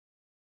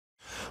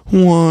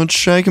What's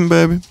shaking,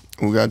 baby?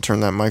 We gotta turn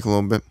that mic a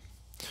little bit.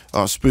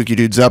 Oh, Spooky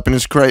Dude's up in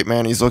his crate,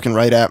 man. He's looking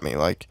right at me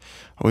like,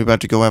 are we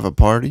about to go have a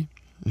party?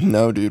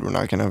 No, dude, we're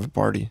not gonna have a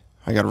party.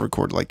 I gotta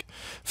record like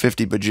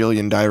 50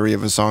 bajillion Diary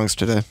of a songs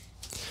today.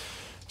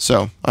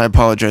 So, I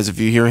apologize if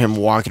you hear him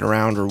walking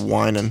around or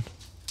whining.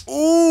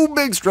 Ooh,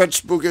 big stretch,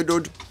 Spooky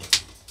Dude.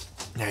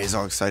 Yeah, he's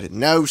all excited.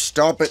 No,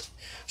 stop it.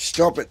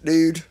 Stop it,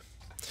 dude.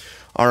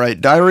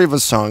 Alright, Diary of a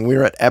Song.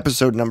 We're at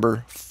episode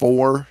number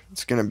 4.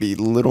 It's going to be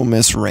Little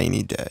Miss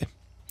Rainy Day.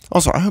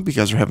 Also, I hope you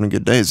guys are having a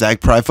good day. Zach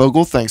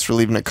Pryfogel, thanks for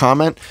leaving a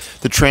comment.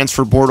 The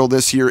transfer portal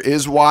this year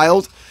is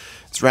wild.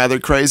 It's rather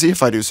crazy,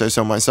 if I do say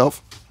so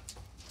myself.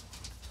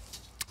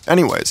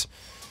 Anyways.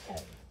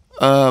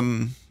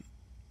 Little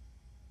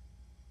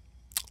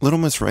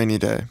Miss Rainy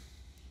Day.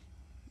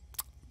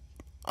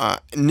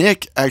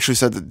 Nick actually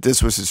said that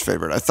this was his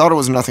favorite. I thought it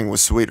was Nothing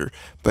Was Sweeter,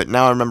 but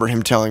now I remember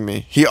him telling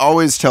me, he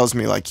always tells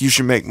me, like, you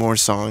should make more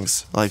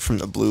songs, like, from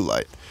the Blu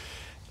Light.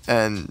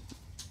 And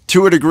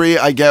to a degree,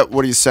 I get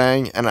what he's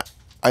saying, and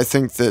I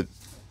think that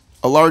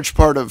a large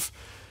part of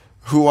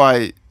who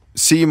I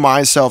see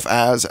myself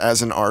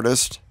as an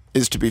artist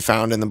is to be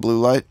found in the Blu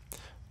Light,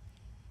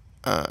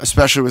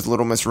 especially with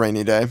Little Miss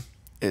Rainy Day.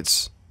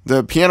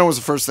 The piano was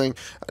the first thing.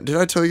 Did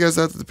I tell you guys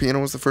that the piano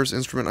was the first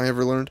instrument I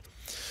ever learned?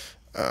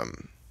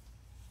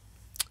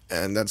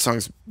 And that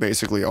song's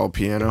basically all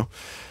piano.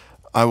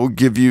 I will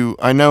give you...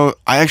 I know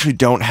I actually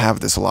don't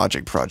have this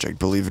Logic project,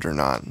 believe it or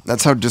not.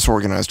 That's how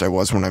disorganized I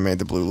was when I made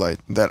the Blu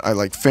Light. That I,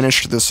 like,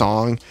 finished the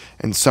song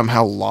and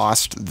somehow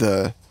lost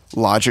the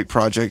Logic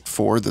project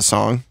for the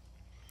song.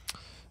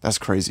 That's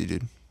crazy,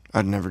 dude.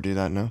 I'd never do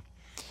that now.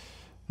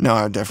 No,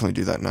 I'd definitely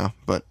do that now.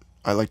 But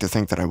I like to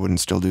think that I wouldn't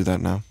still do that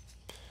now.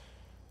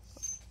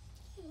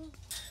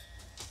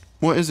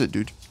 What is it,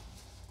 dude?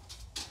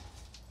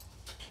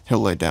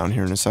 He'll lay down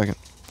here in a second.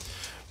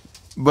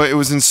 But it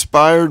was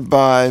inspired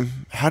by...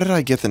 How did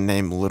I get the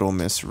name Little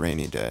Miss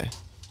Rainy Day?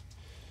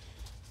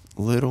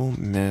 Little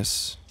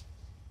Miss...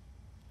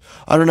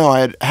 I don't know.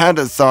 I had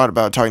a thought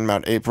about talking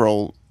about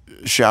April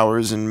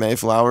showers and May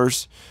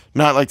flowers.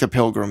 Not like the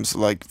pilgrims,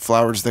 like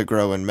flowers that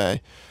grow in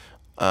May.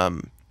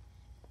 And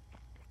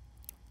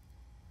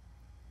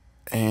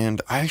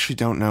I actually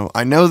don't know.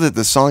 I know that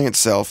the song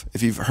itself,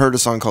 if you've heard a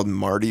song called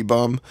Marty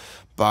Bum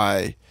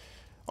by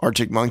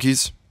Arctic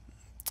Monkeys,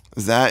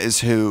 that is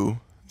who...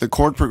 The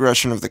chord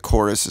progression of the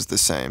chorus is the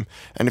same.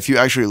 And if you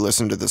actually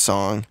listen to the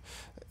song,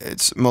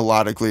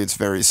 melodically it's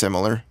very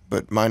similar,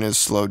 but mine is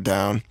slowed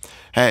down.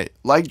 Hey,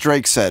 like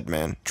Drake said,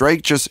 man.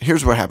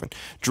 Here's what happened.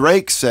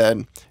 Drake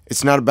said,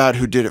 it's not about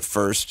who did it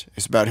first,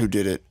 it's about who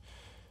did it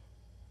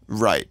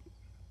right.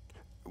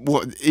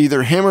 Well,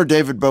 either him or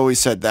David Bowie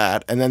said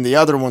that, and then the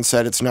other one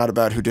said it's not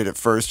about who did it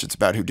first, it's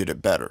about who did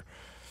it better.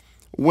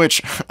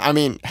 Which, I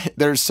mean,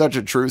 there's such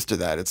a truth to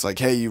that. It's like,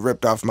 hey, you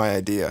ripped off my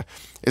idea.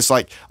 It's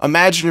like,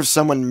 imagine if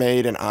someone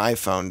made an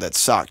iPhone that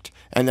sucked,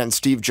 and then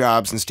Steve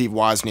Jobs and Steve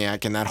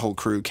Wozniak and that whole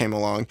crew came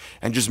along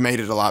and just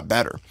made it a lot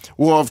better.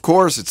 Well, of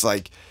course, it's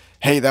like,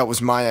 hey, that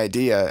was my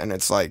idea, and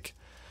it's like,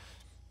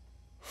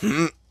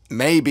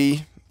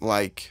 maybe,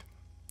 like,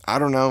 I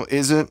don't know,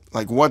 is it?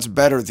 Like, what's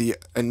better, the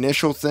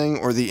initial thing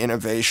or the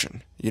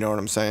innovation? You know what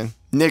I'm saying?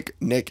 Nick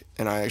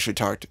and I actually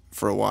talked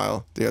for a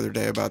while the other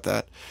day about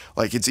that.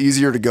 Like, it's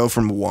easier to go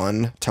from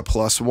 1 to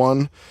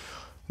 +1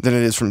 than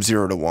it is from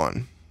 0 to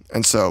 1.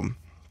 And so,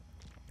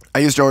 I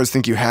used to always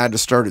think you had to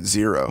start at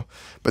 0.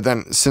 But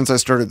then, since I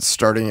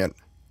starting at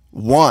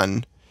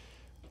 1,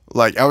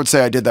 like, I would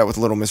say I did that with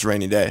Little Miss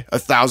Rainy Day,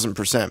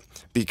 1,000%.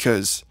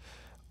 Because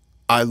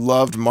I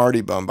loved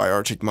Marty Bum by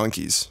Arctic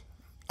Monkeys.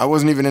 I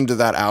wasn't even into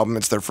that album.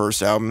 It's their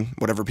first album.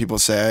 Whatever people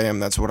say I am,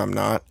 that's what I'm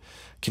not.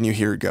 Can you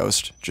hear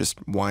Ghost just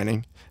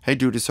whining? Hey,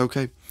 dude, it's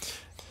okay.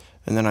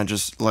 And then I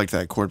just like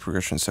that chord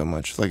progression so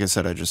much. Like I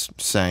said, I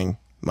just sang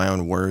my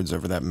own words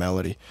over that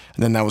melody.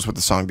 And then that was what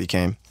the song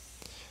became.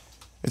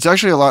 It's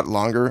actually a lot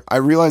longer. I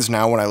realize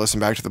now when I listen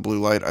back to the Blu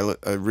Light,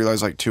 I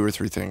realize like 2 or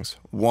 3 things.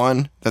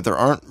 One, that there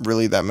aren't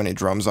really that many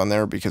drums on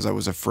there because I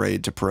was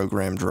afraid to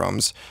program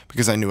drums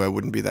because I knew I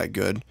wouldn't be that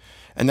good.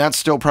 And that's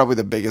still probably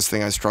the biggest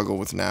thing I struggle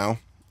with now.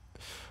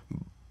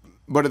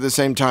 But at the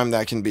same time,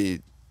 that can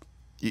be...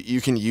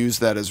 You can use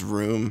that as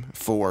room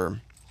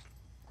for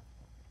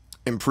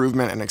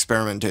improvement and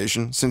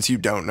experimentation. Since you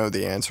don't know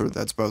the answer,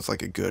 that's both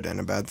like a good and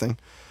a bad thing.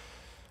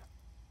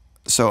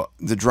 So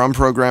the drum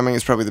programming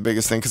is probably the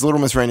biggest thing, because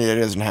Little Miss Rainy Day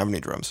doesn't have any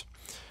drums.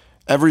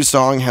 Every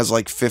song has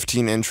like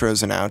 15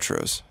 intros and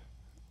outros.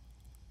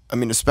 I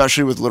mean,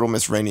 especially with Little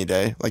Miss Rainy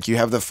Day, like you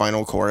have the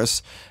final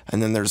chorus,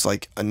 and then there's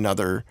like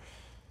another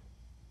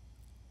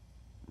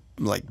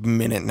like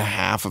minute and a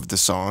half of the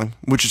song,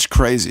 which is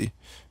crazy.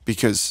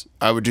 Because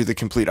I would do the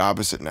complete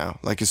opposite now.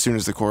 Like, as soon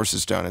as the chorus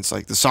is done, it's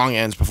like the song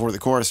ends before the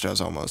chorus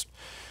does, almost.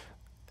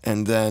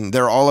 And then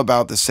they're all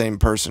about the same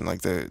person,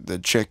 like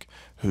the chick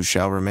who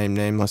shall remain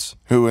nameless,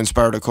 who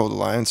inspired A Cold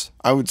Alliance.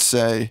 I would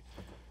say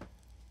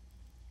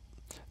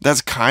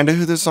that's kind of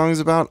who this song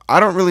is about. I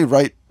don't really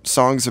write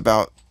songs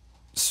about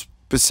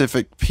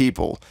specific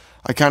people.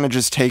 I kind of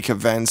just take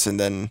events and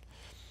then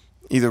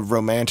either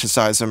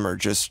romanticize them or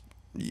just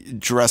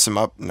dress them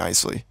up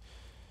nicely.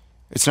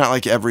 It's not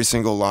like every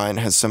single line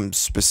has some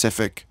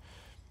specific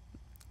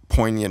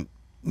poignant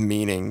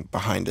meaning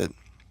behind it,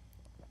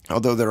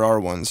 although there are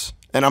ones.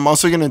 And I'm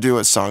also going to do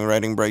a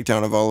songwriting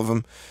breakdown of all of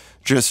them.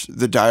 Just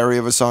the diary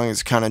of a song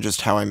is kind of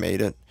just how I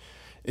made it.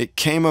 It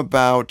came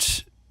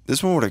about,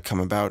 this one would have come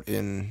about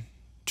in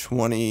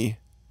I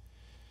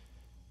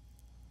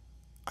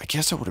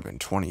guess it would have been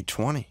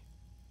 2020.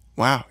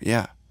 Wow,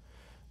 yeah.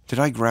 Did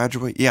I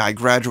graduate? Yeah, I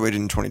graduated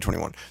in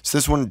 2021. So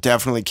this one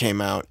definitely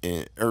came out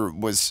or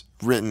was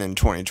written in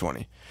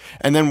 2020.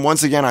 And then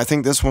once again, I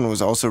think this one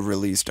was also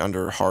released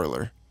under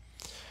Harler.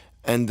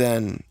 And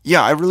then,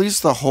 yeah, I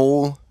released the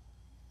whole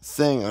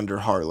thing under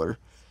Harler,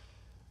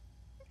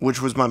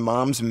 which was my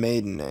mom's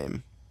maiden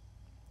name.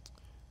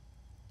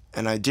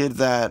 And I did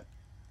that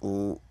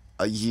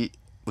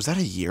was that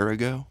a year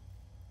ago?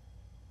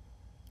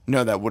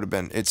 No, that would have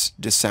been, it's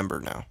December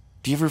now.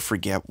 Do you ever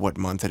forget what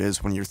month it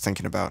is when you're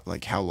thinking about,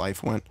 like, how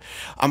life went?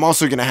 I'm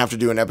also going to have to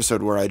do an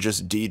episode where I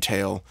just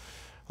detail,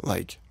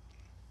 like,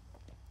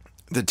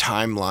 the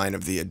timeline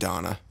of the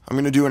Adonna. I'm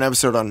going to do an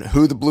episode on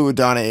who the Blue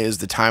Adonna is,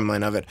 the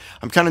timeline of it.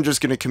 I'm kind of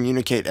just going to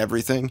communicate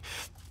everything.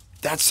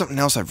 That's something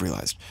else I've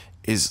realized,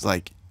 is,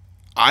 like,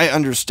 I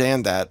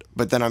understand that,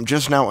 but then I'm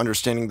just now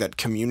understanding that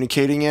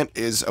communicating it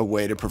is a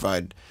way to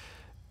provide,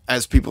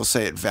 as people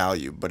say it,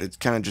 value, but it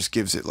kind of just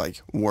gives it,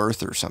 like,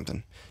 worth or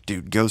something.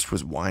 Dude, Ghost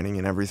was whining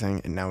and everything,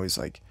 and now he's,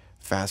 like,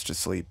 fast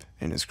asleep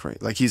in his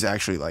crate. Like, he's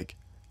actually, like,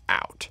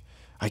 out.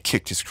 I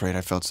kicked his crate.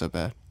 I felt so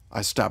bad.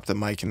 I stopped the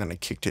mic, and then I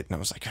kicked it, and I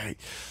was like, hey,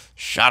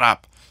 shut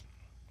up.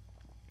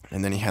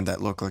 And then he had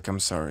that look like, I'm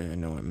sorry, I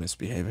know I'm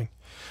misbehaving.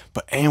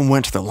 But Anne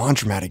went to the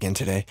laundromat again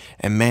today,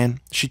 and,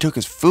 man, she took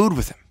his food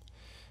with him.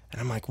 And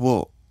I'm like,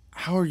 well,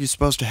 how are you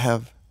supposed to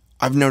have...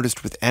 I've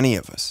noticed with any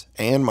of us,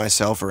 and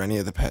myself or any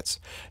of the pets,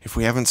 if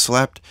we haven't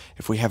slept,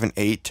 if we haven't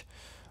ate,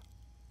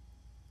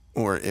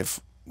 or if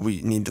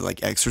we need to,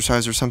 like,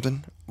 exercise or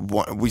something,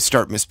 we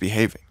start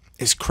misbehaving.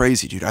 It's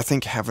crazy, dude. I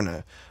think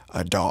having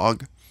a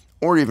dog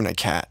or even a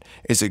cat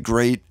is a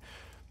great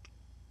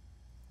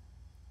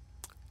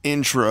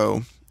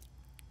intro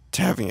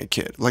to having a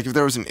kid. Like, if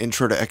there was an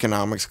intro to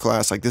economics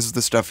class, like, this is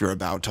the stuff you're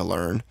about to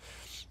learn.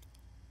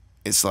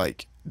 It's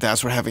like,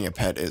 that's what having a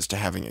pet is to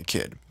having a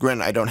kid.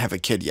 Granted, I don't have a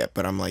kid yet,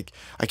 but I'm like,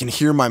 I can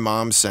hear my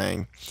mom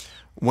saying,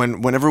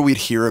 whenever we'd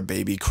hear a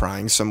baby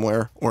crying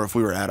somewhere, or if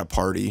we were at a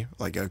party,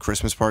 like a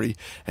Christmas party,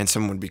 and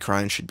someone would be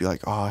crying, she'd be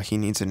like, oh, he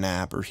needs a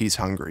nap, or he's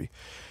hungry.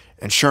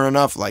 And sure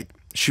enough, like,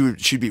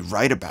 she'd be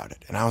right about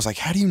it. And I was like,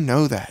 how do you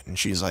know that? And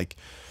she's like,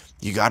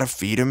 you gotta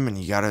feed him, and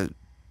you gotta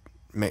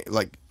make,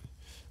 like,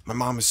 my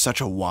mom is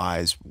such a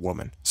wise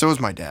woman. So is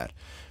my dad.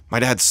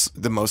 My dad's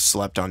the most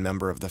slept on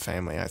member of the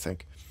family, I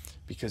think,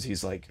 because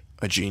he's like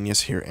a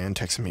genius. Here, Anne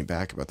texted me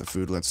back about the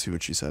food. Let's see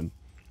what she said.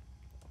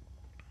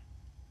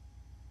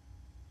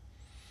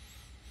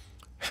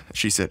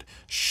 She said,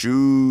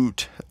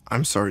 shoot,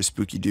 I'm sorry,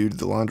 spooky dude.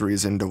 The laundry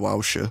is in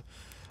Dwarves.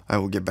 I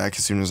will get back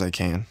as soon as I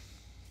can.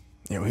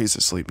 You know, he's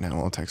asleep now.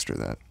 I'll text her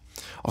that.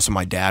 Also,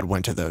 my dad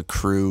went to the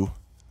crew,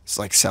 it's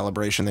like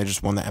celebration. They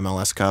just won the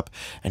MLS Cup.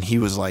 And he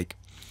was like,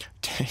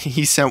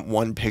 he sent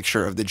one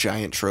picture of the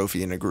giant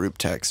trophy in a group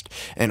text.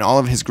 And all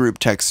of his group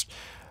texts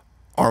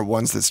are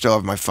ones that still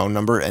have my phone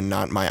number and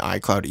not my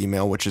iCloud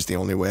email, which is the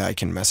only way I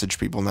can message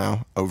people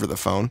now over the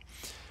phone,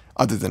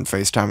 other than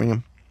FaceTiming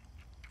them.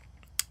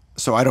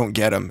 So I don't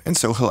get him. And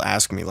so he'll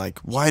ask me, like,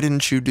 why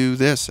didn't you do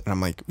this? And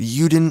I'm like,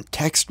 you didn't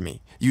text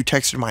me. You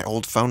texted my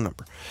old phone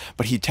number.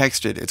 But he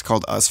texted, it's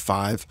called Us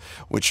 5,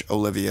 which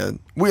Olivia,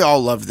 we all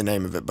loved the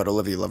name of it, but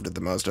Olivia loved it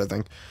the most, I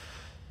think.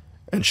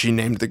 And she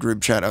named the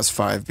group chat Us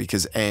 5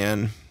 because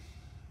Anne,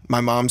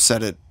 my mom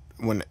said it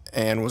when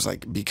Anne was,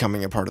 like,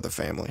 becoming a part of the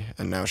family.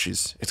 And now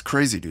it's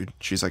crazy, dude.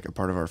 She's, like, a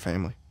part of our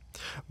family.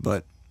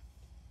 But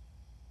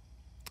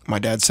my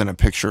dad sent a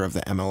picture of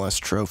the MLS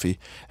trophy,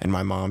 and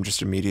my mom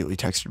just immediately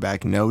texted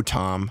back, no,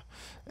 Tom.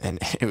 And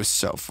it was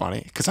so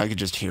funny, because I could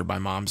just hear my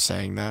mom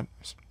saying that.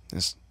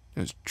 It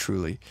was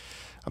truly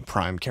a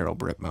prime Carol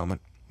Britt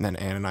moment. And then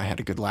Anne and I had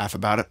a good laugh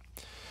about it.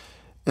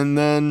 And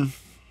then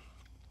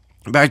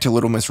back to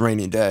Little Miss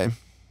Rainy Day.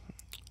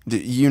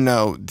 You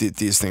know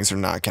these things are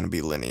not going to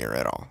be linear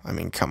at all. I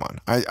mean, come on.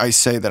 I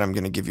say that I'm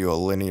going to give you a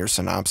linear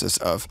synopsis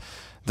of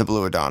the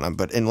Blue Adonna,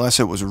 but unless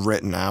it was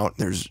written out,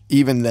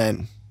 even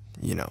then,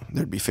 you know,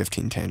 there'd be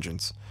 15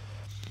 tangents.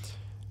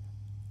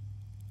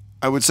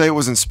 I would say it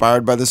was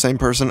inspired by the same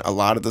person. A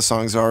lot of the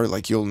songs are,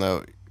 like, you'll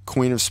know,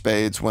 Queen of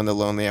Spades, When the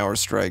Lonely Hour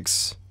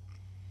Strikes,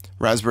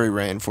 Raspberry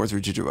Rain,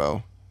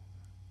 43220.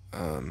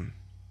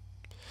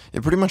 Yeah,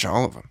 pretty much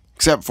all of them,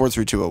 except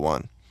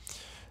 43201.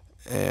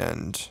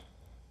 And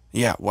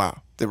yeah,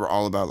 wow, they were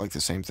all about, like,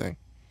 the same thing.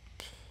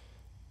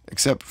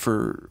 Except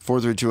for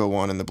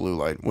 43201 and the Blu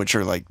Light, which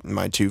are, like,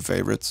 my two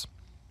favorites.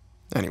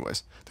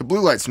 Anyways, the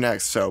Blu Light's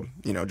next, so,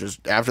 you know,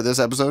 just after this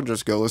episode,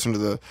 just go listen to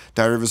the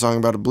Diary of a Song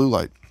About a Blue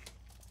Light.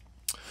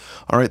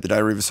 Alright, the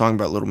Diary of a Song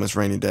About Little Miss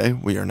Rainy Day.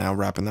 We are now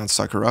wrapping that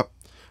sucker up.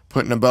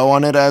 Putting a bow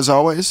on it, as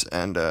always,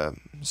 and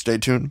stay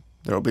tuned.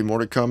 There will be more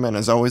to come, and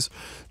as always,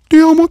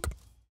 Diamok.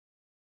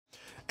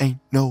 ain't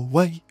no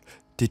way.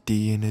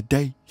 Diddy in a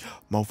day,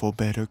 mofo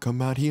better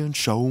come out here and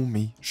show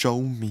me,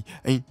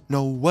 ain't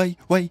no way,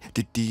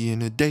 Diddy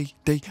in a day,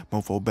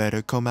 mofo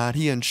better come out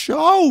here and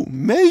show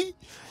me,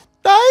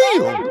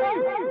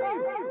 damn.